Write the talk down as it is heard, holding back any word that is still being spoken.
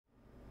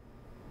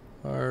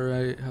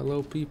Alright,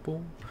 hello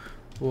people.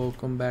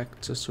 Welcome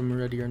back to some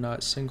Ready or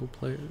Not single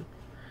player.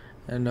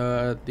 And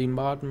the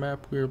mod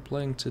map we're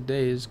playing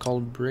today is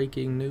called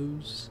Breaking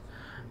News.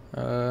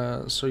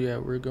 So yeah,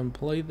 we're gonna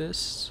play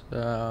this.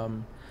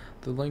 The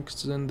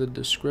link's in the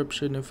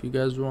description if you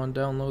guys want to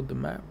download the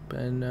map.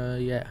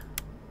 And yeah.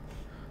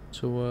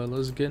 So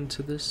let's get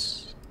into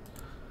this.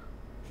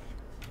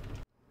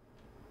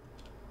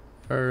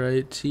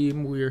 Alright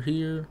team, we're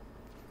here.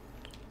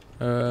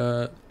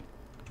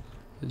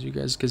 As you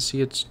guys can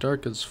see, it's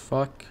dark as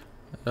fuck.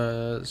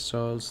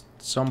 So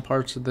some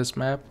parts of this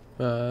map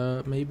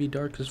may be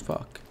dark as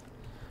fuck.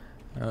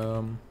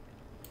 So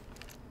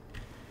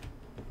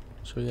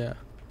yeah,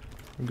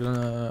 I'm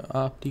gonna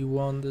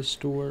Opti-1 this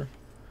door.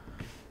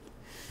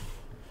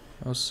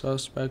 No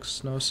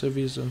suspects, no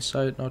civvies in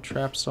sight, no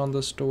traps on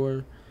this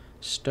door.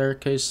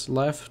 Staircase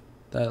left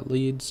that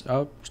leads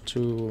up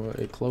to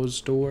a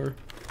closed door.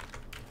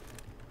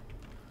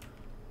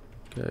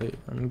 Okay,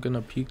 I'm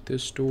gonna peek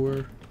this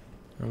door.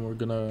 And we're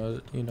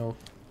gonna,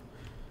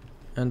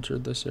 enter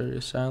this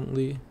area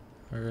silently.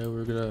 Alright,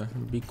 we're gonna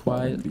be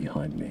quiet.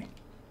 Behind me.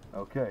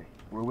 Okay,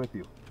 we're with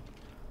you.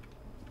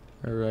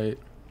 Alright.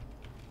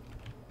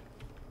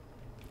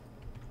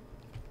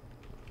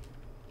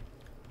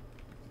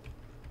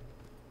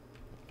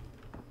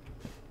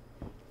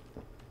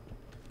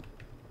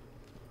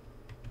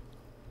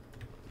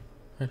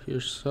 I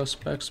hear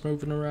suspects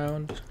moving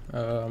around.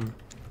 That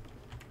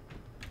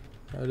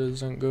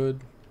isn't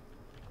good.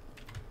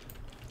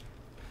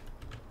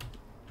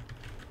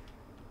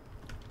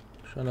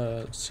 Trying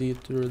to see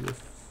through the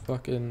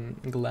fucking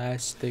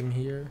glass thing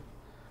here.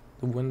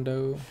 The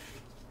window.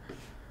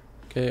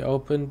 Okay,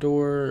 open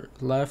door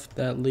left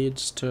that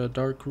leads to a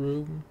dark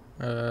room.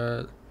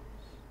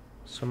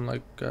 Some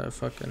like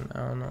fucking, I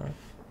don't know,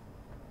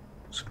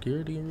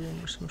 security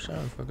room or some shit, I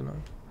don't fucking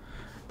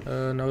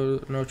know.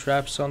 No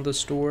traps on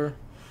this door.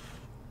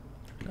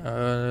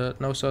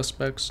 No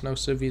suspects, no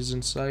civvies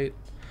in sight.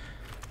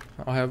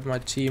 I'll have my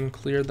team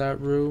clear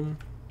that room.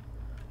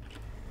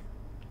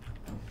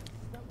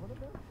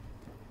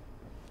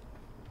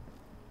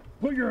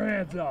 Put your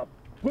hands up!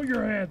 Put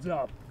your hands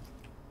up!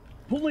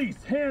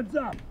 Police, hands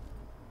up!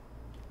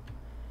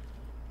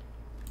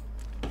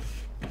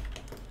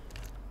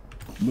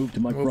 Move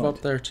to my front. Move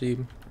up there,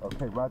 team.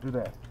 Okay, roger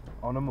that.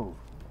 On the move.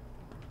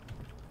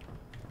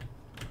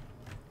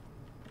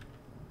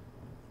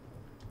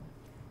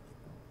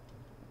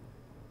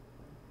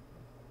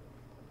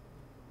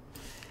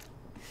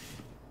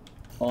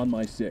 On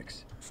my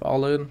 6.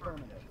 Fall in.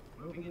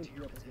 Moving into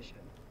your position.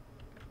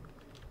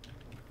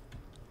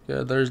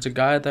 Yeah, there's a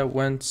guy that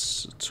went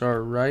to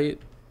our right.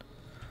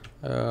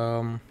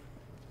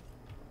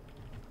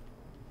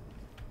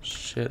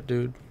 Shit,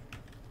 dude.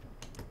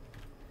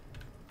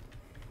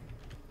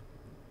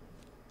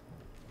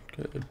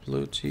 Okay,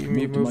 blue team,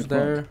 you move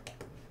there.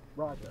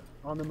 Roger,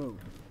 on the move.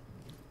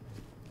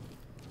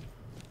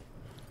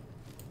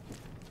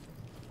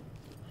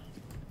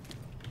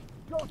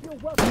 Drop your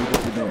weapon!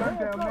 Back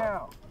down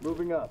now.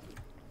 Moving up.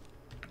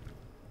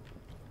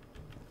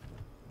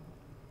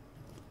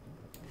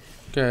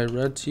 Okay,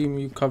 red team,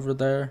 you cover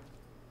there.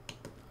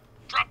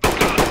 Drop the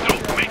gun!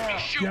 Don't make me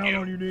shoot Down you!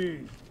 on your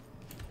knees!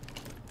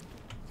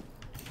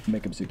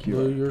 Make him secure.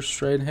 Blue, you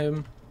restrain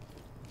him.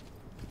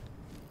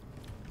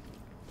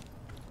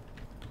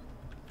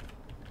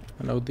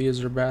 I know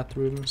these are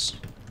bathrooms.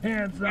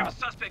 Hands We have a up!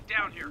 suspect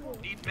down here.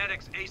 Need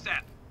medics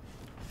ASAP.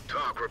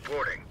 Talk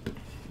reporting.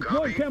 Deploy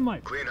Copy. chem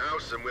light. Clean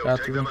house and we'll take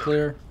Bathroom them out.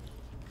 clear.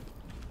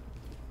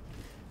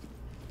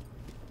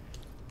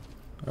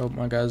 Oh,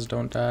 my guys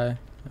don't die.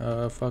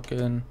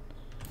 Fucking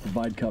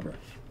Provide cover.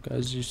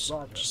 guys, you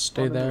just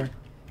stay there.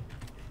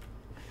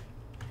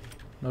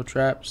 No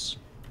traps.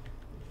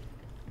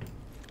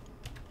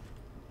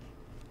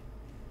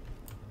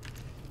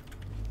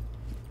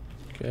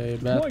 Okay,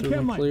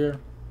 bathroom clear.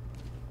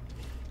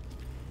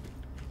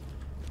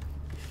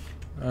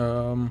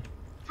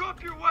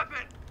 Drop your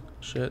weapon!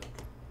 Shit.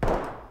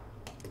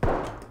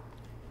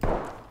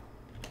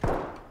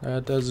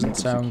 That doesn't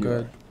sound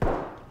good.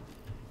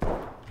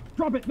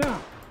 Drop it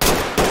now!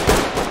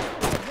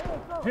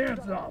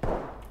 Hands up!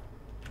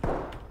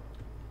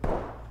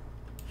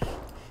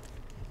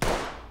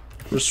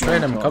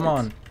 Restrain him, come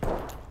on.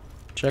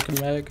 Checking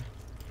mag.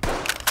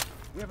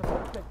 We have a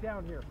suspect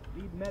down here.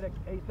 Need medics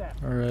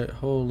ASAP. Alright,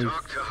 holy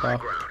Talk to high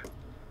fuck. ground.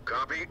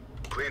 Copy.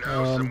 Clean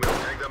house and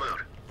we'll take them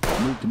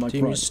out. Move to my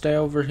Team, you front. stay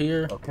over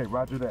here. Okay,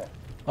 roger that.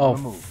 Oh, On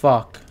the move.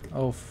 fuck.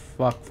 Oh,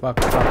 fuck, fuck,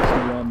 fuck. Stay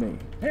on me.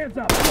 Hands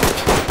up!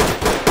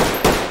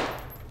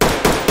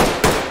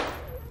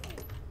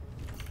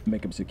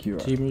 Make him secure.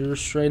 Team, you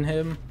restrain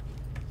him.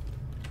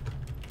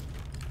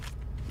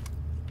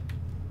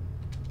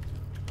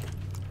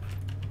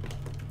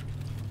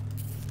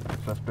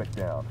 Suspect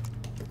down.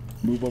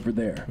 Move over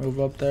there. Move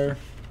up there.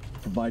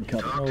 Provide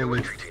cover. Talk to Holy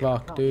entry team.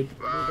 fuck, dude.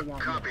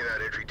 Copy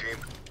that entry team.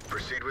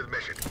 Proceed with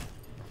mission.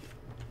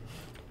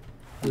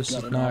 This Got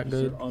is an not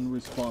officer good.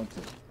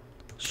 Unresponsive.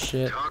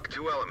 Shit. Talk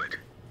to element.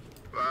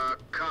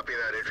 Copy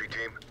that entry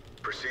team.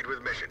 Proceed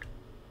with mission.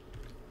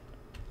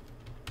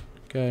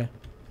 Okay.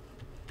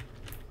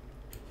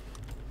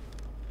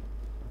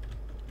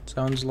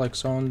 Sounds like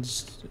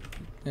someone's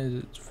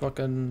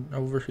fucking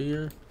over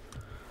here.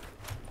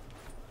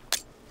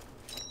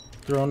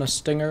 Throwing a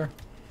stinger.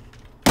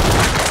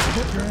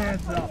 Put your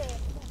hands up.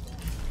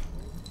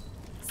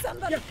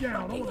 Somebody Get down.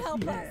 I fucking want help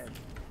to see us. hands.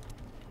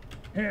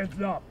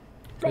 Hands up.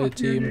 Good Drop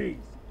to your team. knees.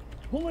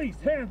 Police,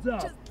 hands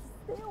up. Just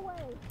stay away.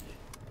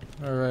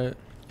 Alright.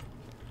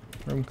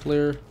 Room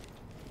clear.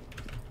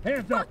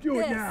 Hands up. Fuck Do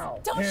it this. now.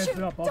 Don't Hands shoot.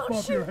 up Don't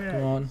above your shoot. head.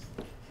 Come on.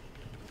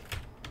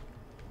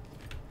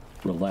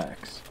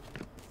 Relax.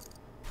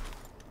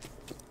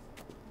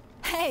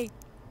 Hey,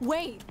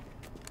 wait.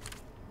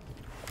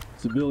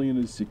 Civilian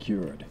is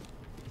secured.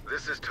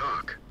 This is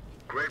talk.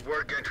 Great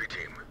work, entry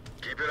team.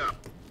 Keep it up.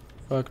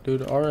 Fuck,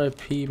 dude.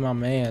 RIP my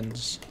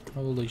mans.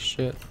 Holy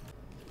shit.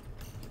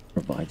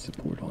 Provide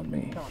support on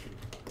me. Copy.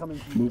 Coming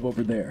to you. Move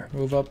over there.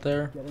 Move up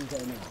there. Getting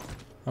there now.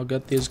 I'll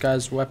get these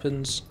guys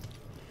weapons.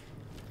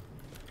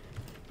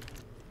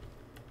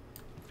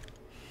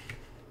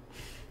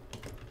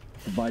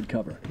 Provide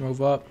cover.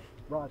 Move up.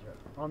 Roger.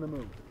 On the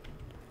move.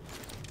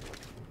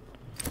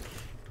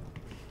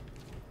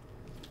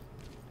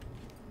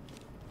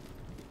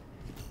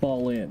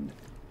 Fall in.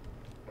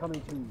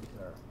 Coming to you,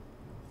 sir.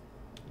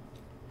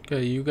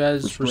 Okay, you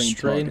guys Restrain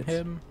restrain targets.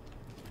 him.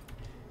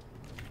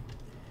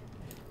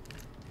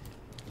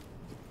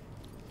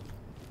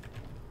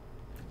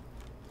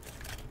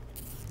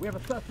 We have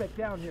a suspect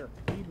down here.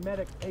 Need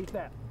medics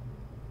ASAP.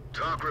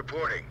 Talk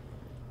reporting.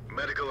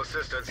 Medical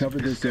assistance Cover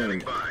is this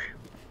standing area. by.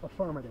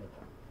 Affirmative.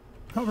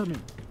 Cover me.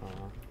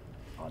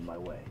 On my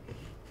way.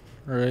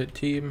 Alright,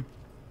 team.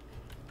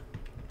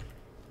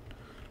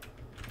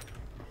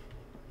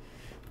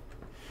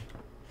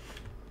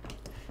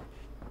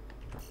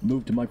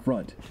 Move to my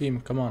front.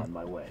 Team, come On on.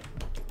 my way.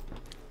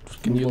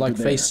 Can Move you over like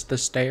there. face the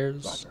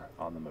stairs? Roger.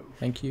 On the move.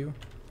 Thank you.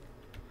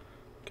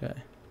 Okay.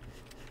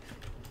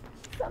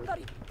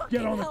 Somebody fucking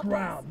Get on the help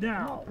ground us.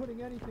 now.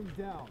 Putting anything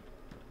down.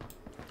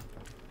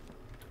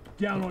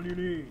 Down on your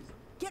knees.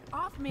 Get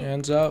off me.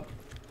 Hands up.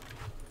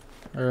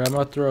 Or I'm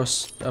gonna throw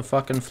a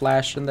fucking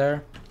flash in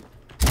there.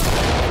 Get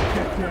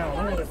down.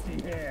 I want to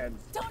see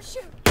hands. Don't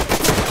shoot.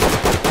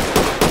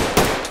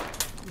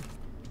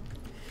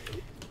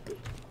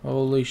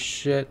 Holy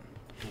shit.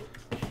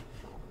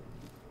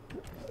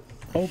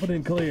 Open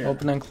and clear.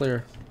 Open and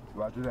clear.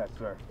 Roger that,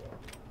 sir.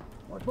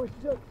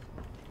 1.6.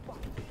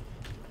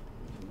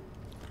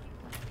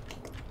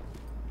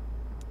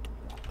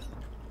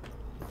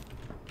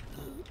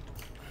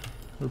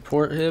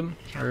 Report him.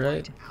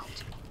 Alright.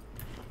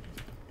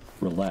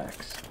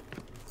 Relax.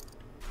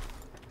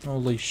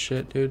 Holy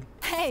shit, dude.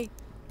 Hey,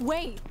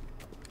 wait.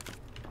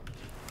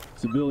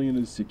 Civilian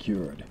is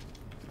secured.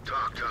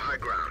 Talk to high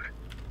ground.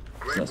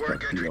 Great work,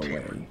 Suspect entry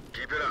DOA. team.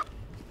 Keep it up.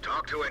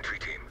 Talk to entry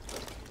team.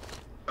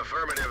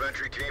 Affirmative,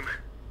 entry team.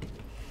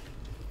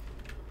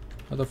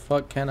 How the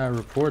fuck can I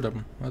report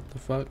him? What the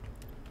fuck?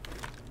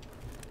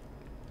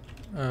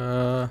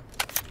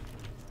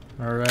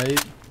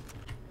 Alright.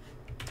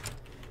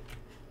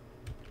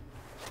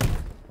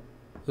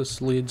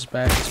 This leads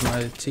back to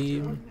my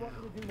team.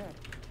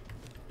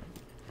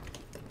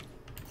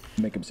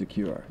 Make him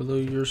secure. Blue,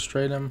 you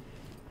restrain him.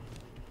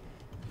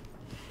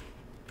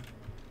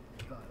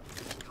 Got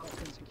him. Cuffed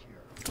and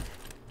secure.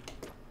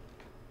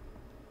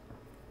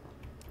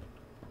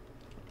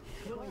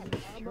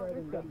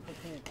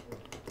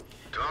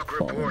 Talk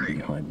Fall in reporting.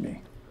 behind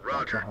me.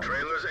 Roger.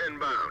 Trailers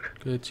inbound.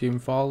 Good team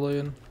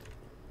following.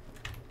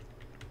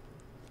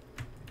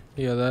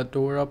 Yeah, that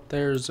door up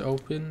there is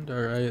opened.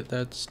 Alright,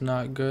 that's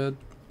not good.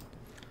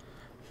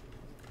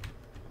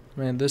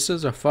 Man, this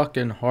is a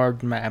fucking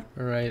hard map,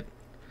 alright?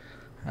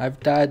 I've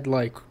died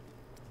like,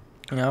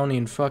 I don't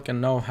even fucking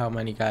know how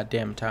many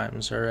goddamn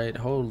times, alright?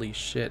 Holy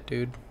shit,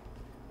 dude.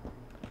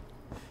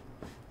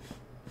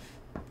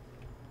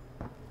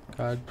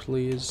 God,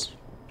 please.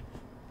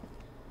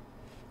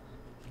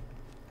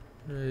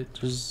 Alright,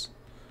 just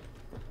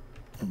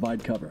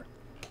Provide cover.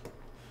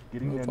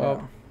 Getting move there up.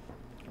 now.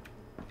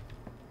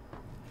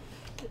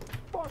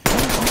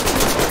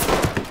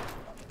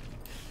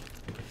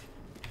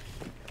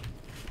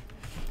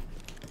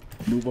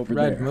 Move over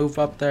Red, there. move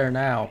up there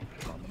now.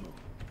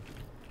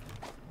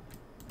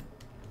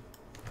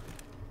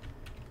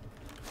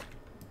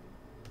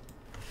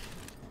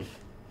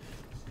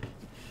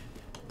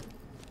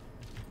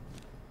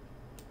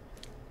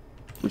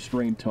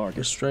 Restrain target.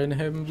 Restrain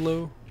him,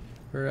 Blue.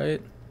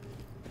 Alright.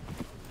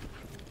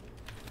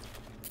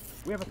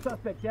 We have a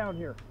suspect down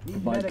here. Need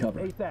Provide medics cover.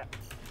 ASAP.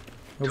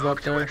 Move Talk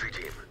up to there. entry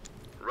team.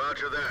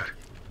 Roger that.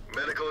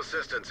 Medical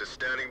assistance is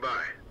standing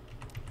by.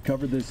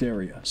 Cover this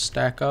area.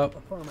 Stack up.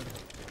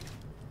 Affirmative.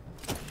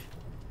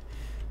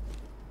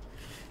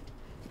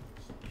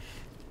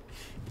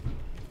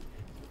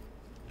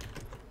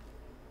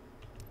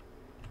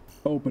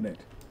 Open it.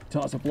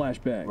 Toss a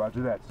flashbang.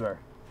 Roger that, sir.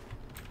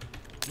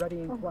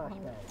 Readying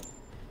flashbang.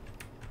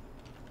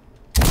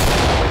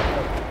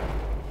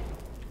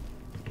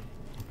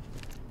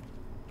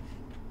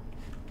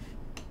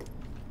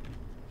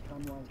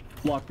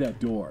 Lock that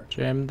door.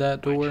 Jam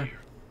that door.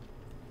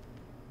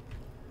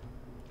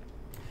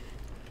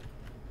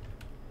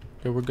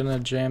 Okay, we're gonna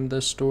jam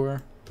this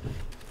door.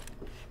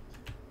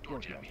 Door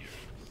jam here.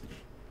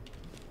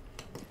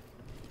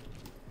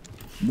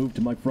 Move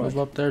to my front. Move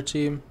up there,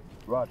 team.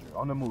 Roger,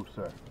 on the move,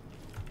 sir.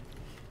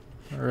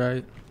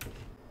 Alright.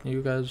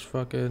 You guys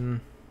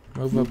fucking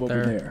move up over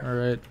there. there.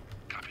 Alright.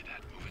 Copy that.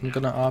 I'm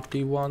Moving gonna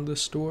opti-wand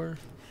this door.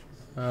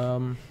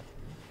 No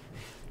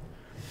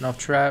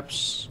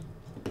traps.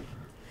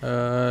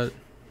 No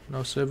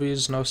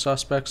civvies, no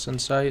suspects in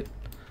sight.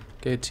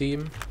 Okay,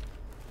 team.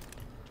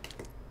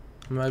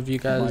 I'm gonna have you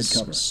guys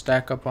cover.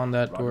 stack up on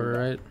that door, Roger that.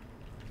 right?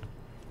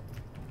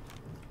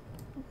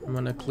 I'm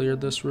gonna clear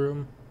this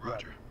room.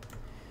 Roger.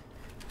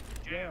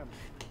 Jam.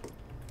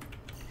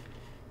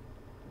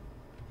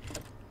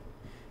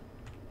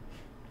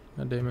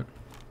 God damn it.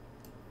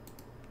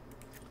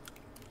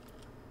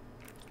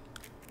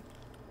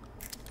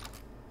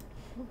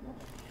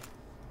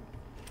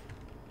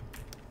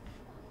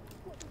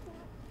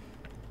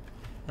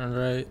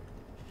 Alright.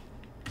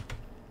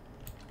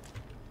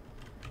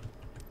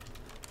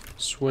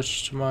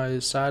 Switch to my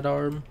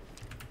sidearm.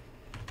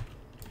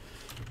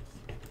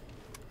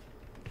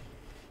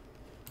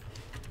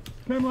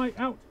 Cam light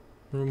out.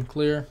 Room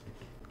clear.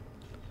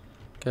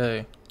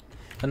 Okay.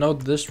 I know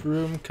this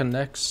room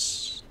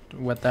connects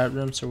with that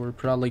room, so we're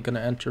probably gonna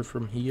enter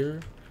from here.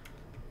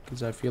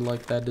 Because I feel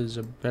like that is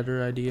a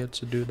better idea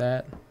to do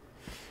that.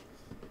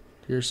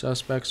 Hear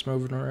suspects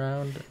moving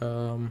around.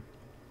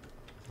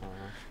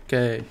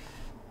 Okay.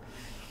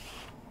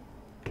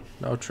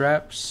 No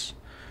traps.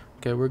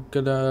 Okay, we're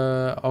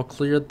gonna... I'll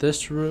clear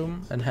this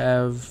room and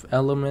have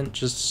Element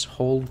just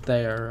hold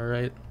there,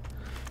 alright?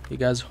 You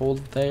guys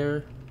hold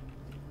there.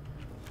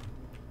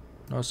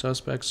 No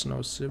suspects,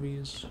 no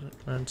civvies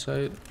are in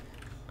sight.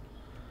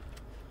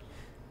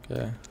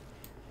 Okay.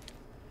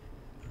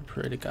 I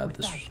pray to God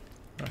this...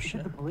 Oh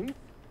shit. Police?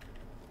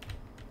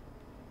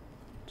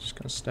 Just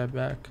gonna step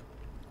back.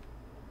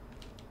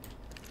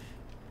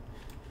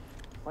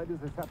 Why does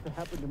this have to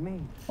happen to me?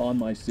 On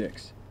my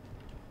 6.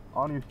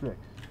 On your 6.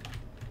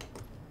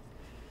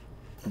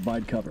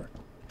 Provide cover.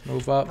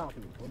 Move up.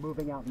 Copy. We're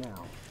moving out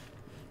now.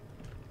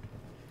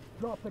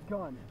 Drop the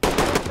gun.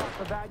 Got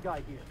the bad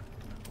guy here.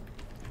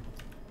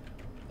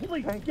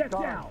 Police, Thank get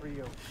God down. for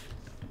you.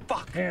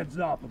 Fuck! Hands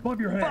up,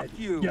 above your head. Fuck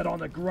you. Get on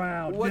the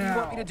ground What do now. you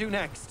want me to do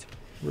next?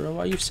 Bro,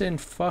 why you saying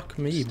fuck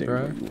me, Stay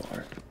bro? where you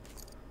are.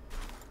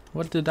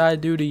 What did I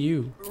do to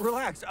you?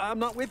 Relax, I'm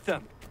not with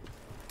them.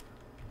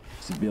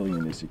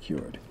 Civilian is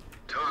secured.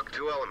 Talk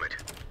to Element.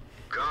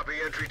 Copy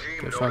entry team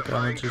Okay, fuck,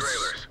 notifying I'm just-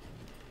 trailers.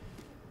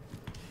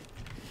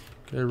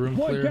 Okay, room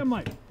Deploy clear. cam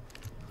light.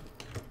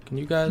 Can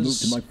you guys... Move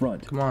to my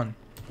front. Come on.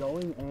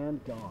 Going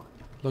and gone.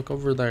 Look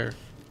over there.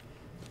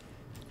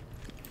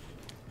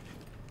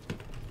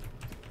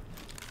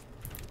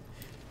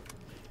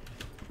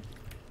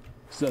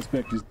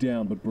 Suspect is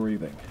down but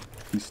breathing.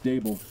 He's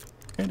stable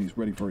and he's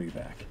ready for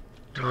evac.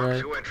 Talk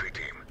Alright. to entry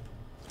team.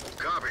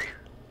 Copy.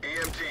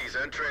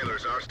 EMTs and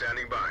trailers are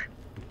standing by.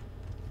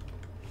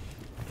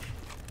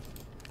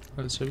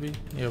 Let's see.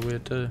 Yeah, we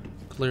had to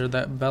clear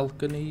that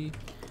balcony.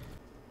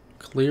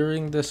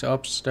 Clearing this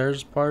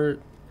upstairs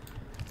part.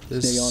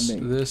 Stay on me.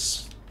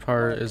 This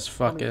part is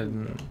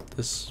fucking...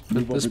 This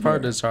Move this over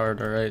part there. is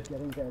hard, alright?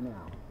 Getting there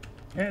now.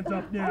 Hands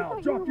up now.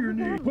 Drop your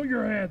knees. Put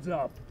your hands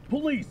up.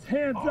 Police,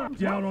 hands up.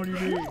 Down on your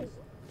knees.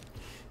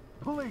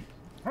 Police,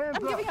 hands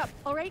I'm giving up,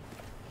 all right?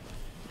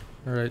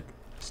 Alright.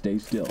 Stay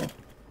still.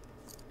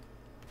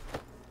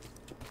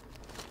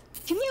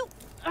 Can you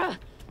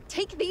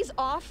take these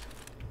off?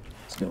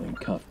 Still in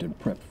cuffed and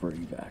prepped for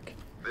evac.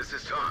 This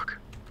is talk.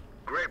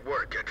 Great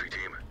work, entry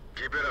team.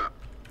 Keep it up.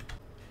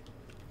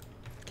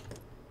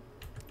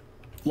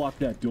 Lock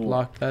that door.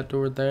 Lock that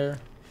door there.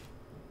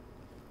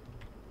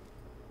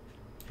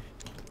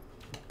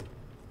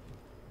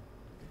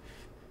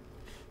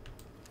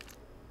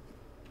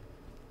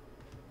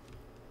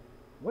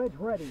 Wedge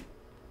ready.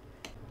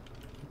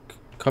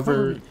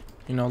 Cover,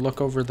 you know, look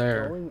over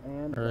there. Going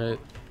and Alright.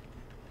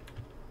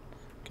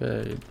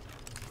 Okay.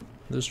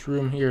 This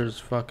room here is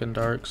fucking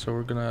dark, so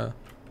we're gonna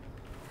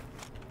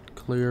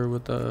clear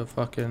with the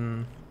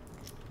fucking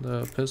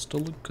the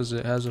pistol because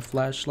it has a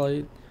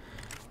flashlight,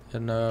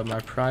 and my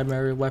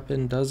primary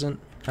weapon doesn't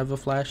have a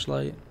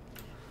flashlight.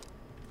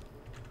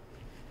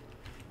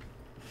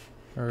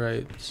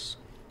 Alright.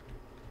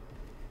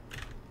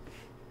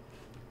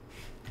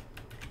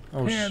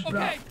 Oh Hands shit.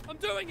 up. I'm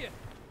doing it!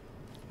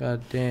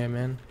 God damn,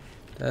 man.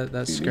 That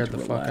need scared to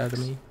the fuck out of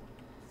relax. me.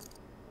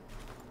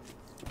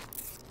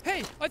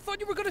 Hey, I thought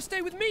you were gonna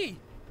stay with me!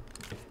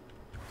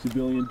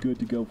 Civilian good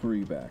to go for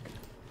evac.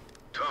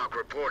 Talk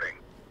reporting.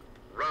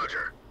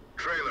 Roger.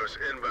 Trailers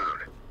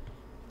inbound.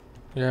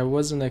 Yeah, I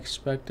wasn't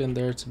expecting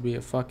there to be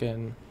a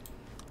fucking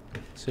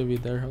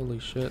civvy there. Holy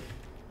shit.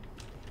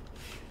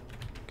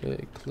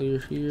 Okay, clear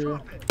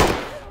here.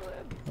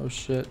 Oh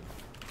shit.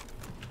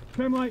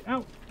 Cam light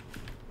out.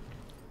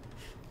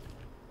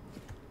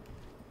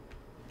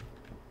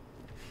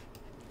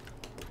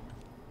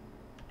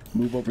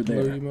 Move over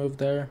Blue, there. you move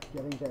there.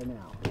 getting there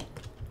now.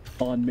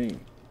 On me.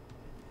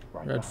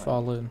 Right Red, behind.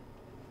 fall in.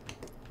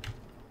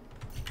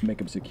 Make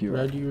him secure.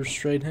 Ready,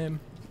 restrain him.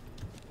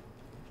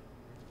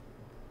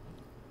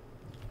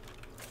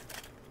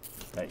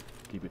 Hey,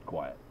 keep it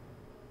quiet.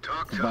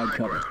 Talk to Provide high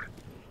cover. ground.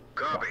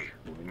 Copy.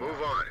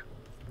 Move on.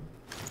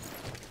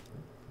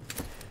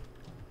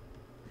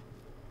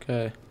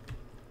 Okay.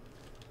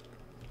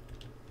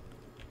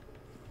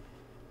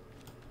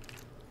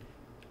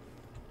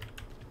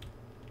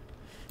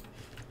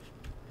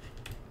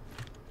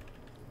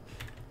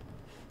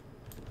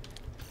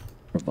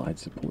 Provide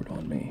support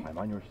on me. I'm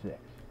on your 6.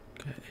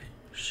 Okay.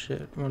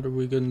 Shit, what are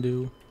we gonna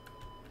do?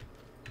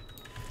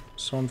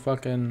 Someone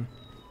fucking...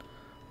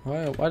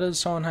 Why does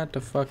someone have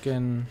to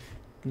fucking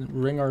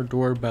ring our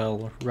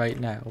doorbell right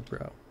now,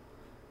 bro?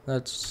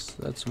 That's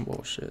some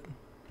bullshit.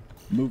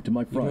 Move to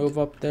my You front. move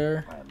up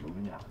there. I am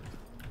moving out.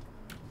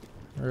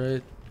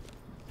 Alright.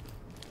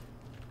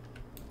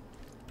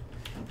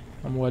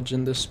 I'm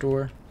wedging this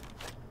door.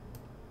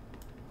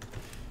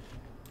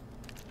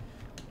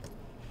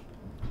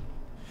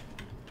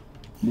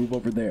 Move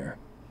over there.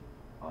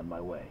 On my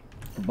way.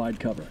 Provide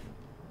cover.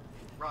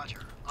 Roger.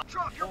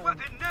 Drop your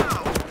weapon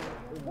now!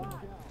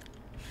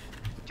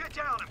 Get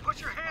down and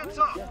put your hands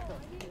up!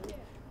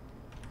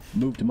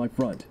 Move to my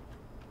front.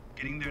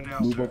 Getting there now,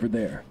 Move sir. over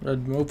there.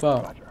 Red, move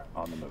up. Roger.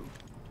 On the move.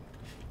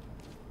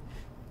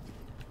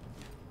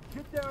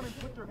 Get down and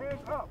put your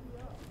hands up!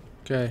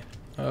 Okay.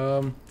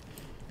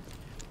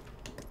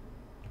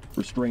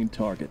 Restrain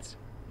targets.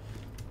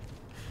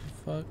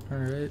 Fuck.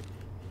 Alright.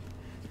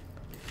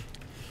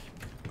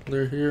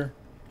 Clear here.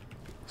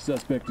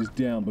 Suspect is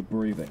down but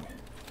breathing.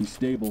 He's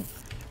stable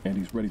and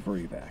he's ready for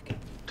evac.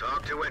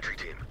 Talk to entry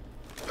team.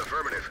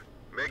 Affirmative.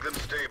 Make them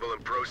stable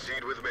and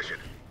proceed with mission.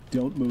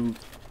 Don't move.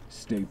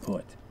 Stay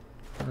put.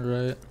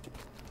 Alright.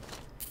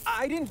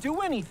 I didn't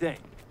do anything.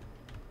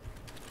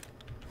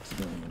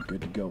 Civilian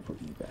good to go for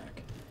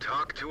evac.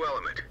 Talk to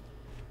element.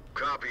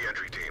 Copy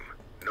entry team.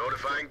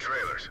 Notifying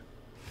trailers.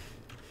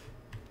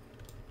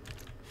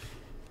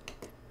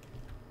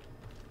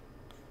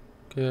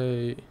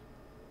 Okay.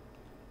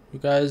 You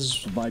guys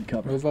Provide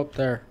cover. move up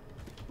there.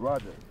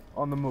 Roger.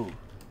 On the move.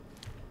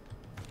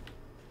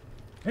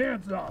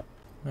 Hands up!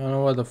 I don't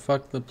know why the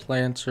fuck the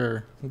plants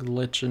are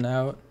glitching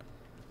out.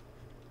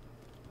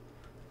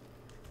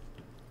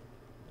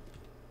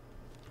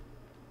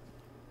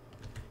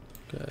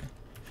 Okay.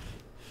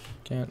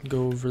 Can't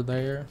go over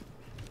there.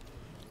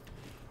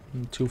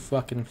 I'm too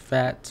fucking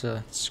fat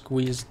to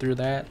squeeze through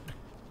that.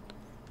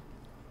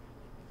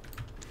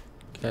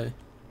 Okay.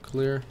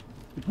 Clear.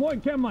 Deploying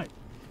chem light.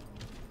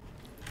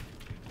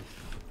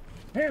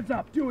 Hands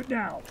up! Do it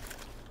now!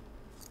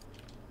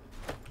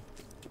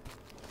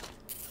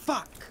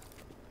 Fuck.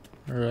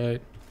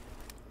 Alright.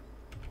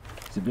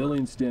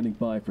 Civilians standing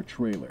by for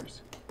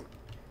trailers.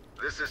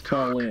 This is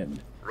Call talk. in.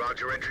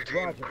 Roger entry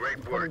team. Roger.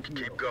 Great work.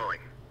 Keep going.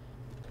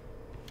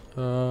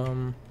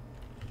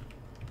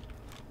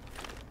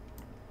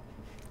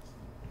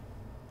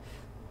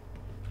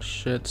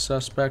 Shit,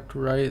 suspect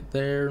right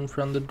there in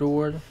front of the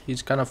door.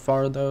 He's kind of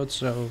far though,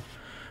 so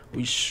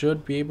we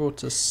should be able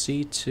to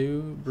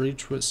C2,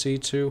 breach with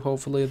C2.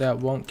 Hopefully that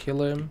won't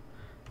kill him,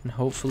 and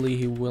hopefully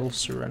he will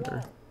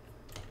surrender.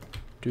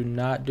 Do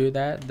not do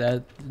that.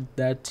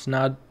 That's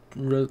not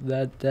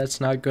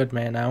good,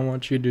 man. I don't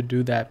want you to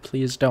do that.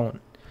 Please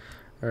don't.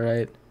 All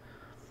right.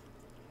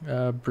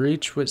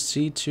 Breach with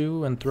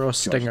C2 and throw a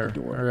stinger. Charge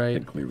the door All right.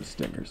 and clear with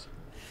stingers.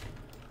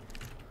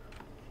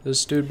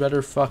 This dude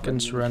better fucking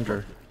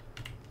surrender.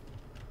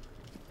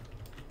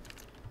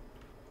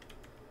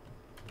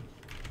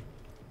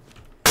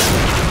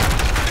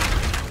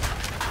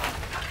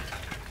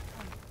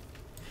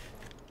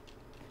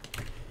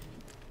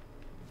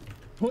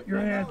 Put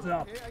your hands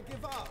up!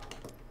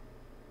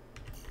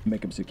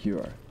 Make him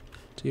secure.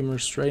 Team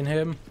restrain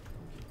him.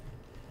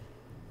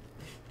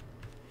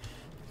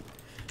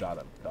 Got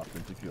him. Cuffed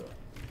and secure.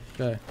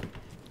 Okay.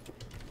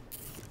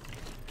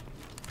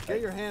 Get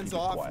your hands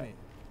off quiet. me.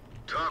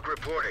 Talk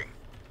reporting.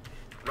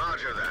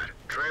 Roger that.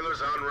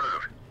 Trailers en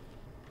route.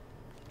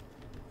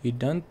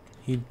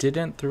 He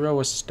didn't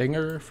throw a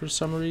stinger for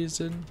some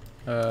reason.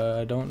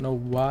 I don't know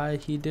why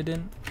he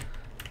didn't.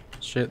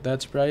 Shit,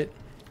 that's right.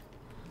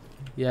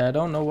 Yeah, I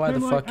don't know why the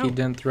fuck he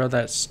didn't throw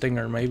that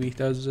stinger. Maybe he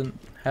doesn't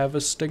have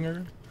a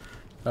stinger.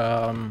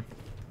 I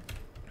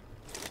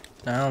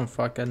don't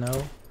fucking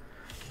know.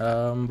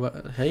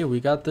 But hey, we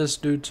got this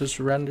dude to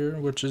surrender,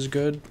 which is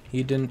good.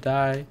 He didn't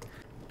die.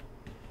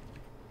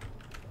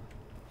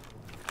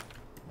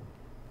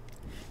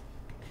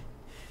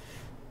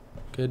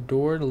 Good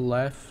door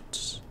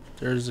left.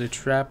 There's a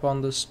trap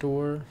on this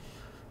door.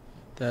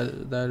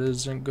 That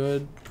isn't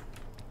good.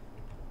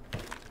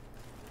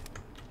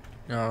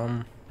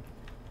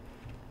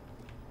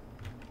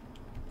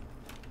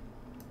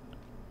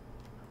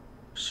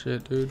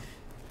 Shit, dude.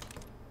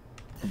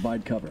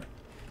 Provide cover.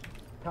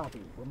 Copy.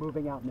 We're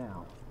moving out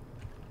now.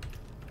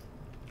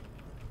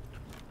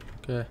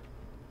 Okay.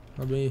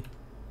 Let me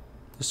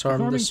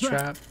disarm this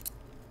trap.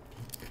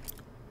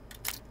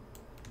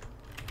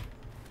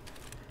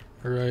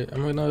 Alright,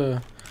 I'm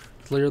gonna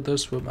clear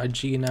this with my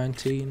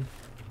G19.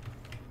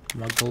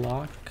 My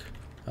Glock.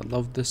 I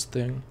love this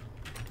thing.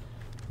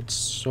 It's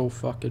so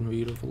fucking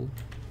beautiful.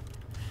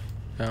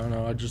 I don't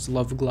know, I just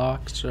love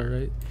Glocks,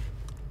 alright?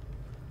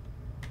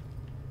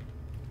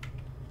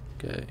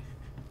 Okay.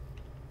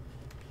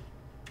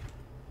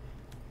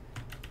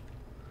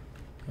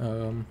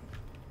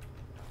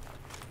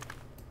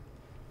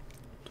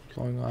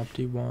 Deploying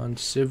Opti-1.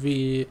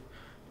 Civvy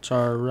to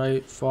our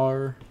right,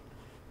 far.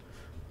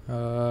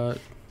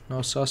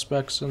 No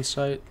suspects in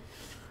sight.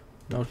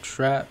 No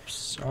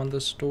traps on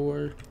this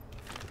door.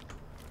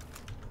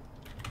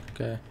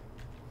 Okay.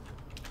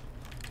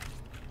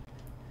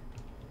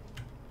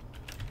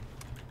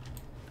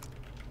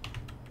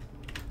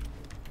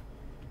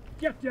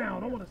 Get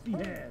down! I want to see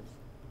hands.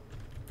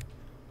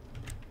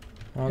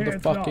 On the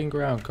Hands fucking up.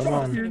 ground, come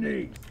Drop your on.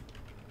 knees.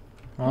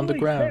 On the Police,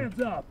 ground.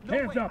 Hands up!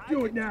 Hands up!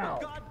 Do it now!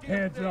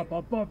 Hands up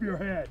above your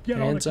head! Get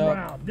Hands on the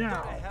up. ground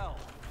now!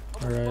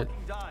 Alright.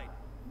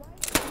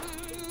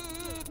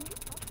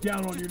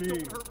 Down on your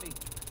knees.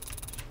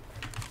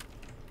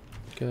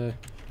 Okay.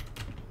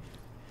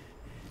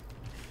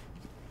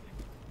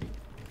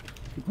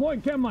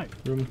 Deploying chem light.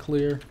 Room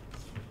clear.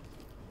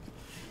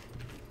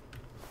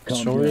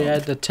 Calm Sorry down. I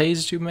had to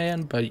tase you,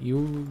 man, but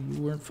you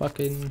weren't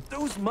fucking...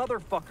 Those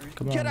motherfuckers.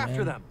 Come Get on, after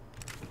man. them.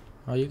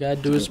 All you gotta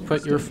do is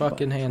put your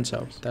fucking hands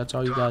up. That's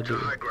all you gotta Talk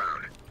to do. high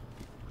ground.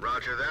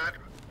 Roger that.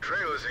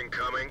 Trailers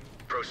incoming.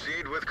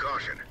 Proceed with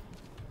caution.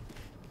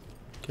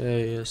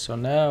 Okay, so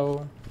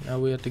now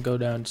we have to go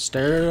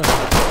downstairs.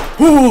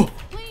 Oh!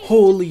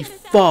 Holy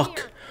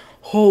fuck!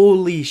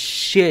 Holy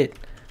shit!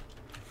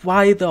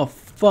 Why the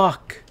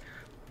fuck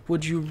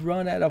would you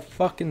run at a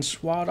fucking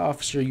SWAT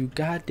officer, you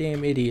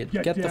goddamn idiot?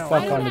 Get the down.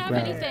 fuck I on don't the have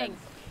ground. anything.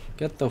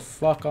 Get the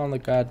fuck on the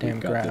goddamn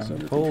We've got this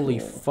ground. under Holy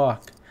control.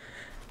 fuck.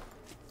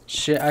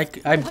 Shit,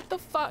 What the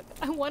fuck?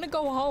 I want to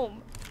go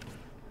home.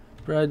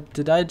 Bruh,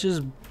 did I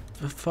just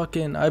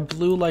fucking... I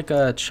blew like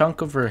a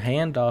chunk of her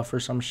hand off or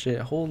some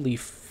shit. Holy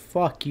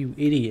fuck, you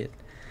idiot.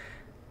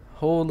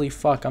 Holy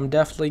fuck, I'm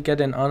definitely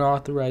getting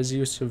unauthorized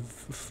use of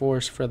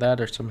force for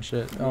that or some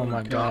shit. Oh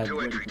my Talk god.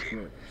 to entry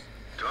team.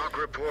 Talk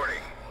reporting.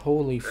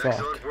 Holy fuck.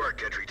 Excellent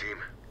work, entry team.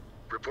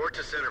 Report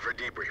to center for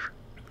debrief.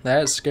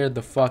 That scared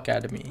the fuck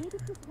out of me.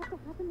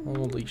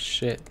 Holy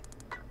shit.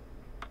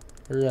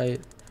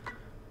 Alright.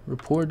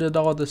 Reported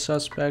all the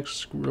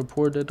suspects,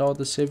 reported all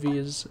the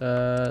civvies,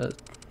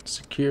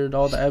 secured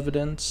all the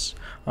evidence,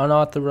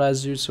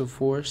 unauthorized use of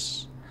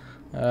force.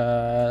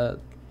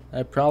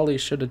 I probably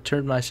should have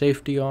turned my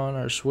safety on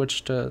or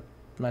switched to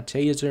my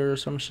taser or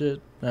some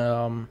shit.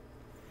 Damn.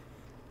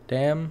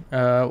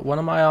 One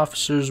of my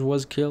officers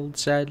was killed,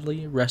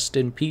 sadly. Rest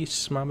in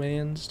peace, my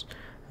mans.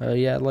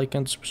 Yeah, like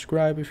and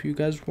subscribe if you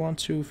guys want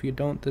to. If you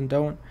don't, then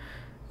don't.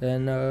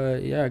 And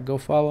yeah, go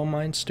follow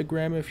my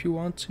Instagram if you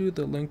want to.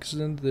 The link's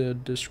in the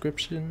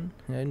description.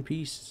 And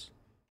peace.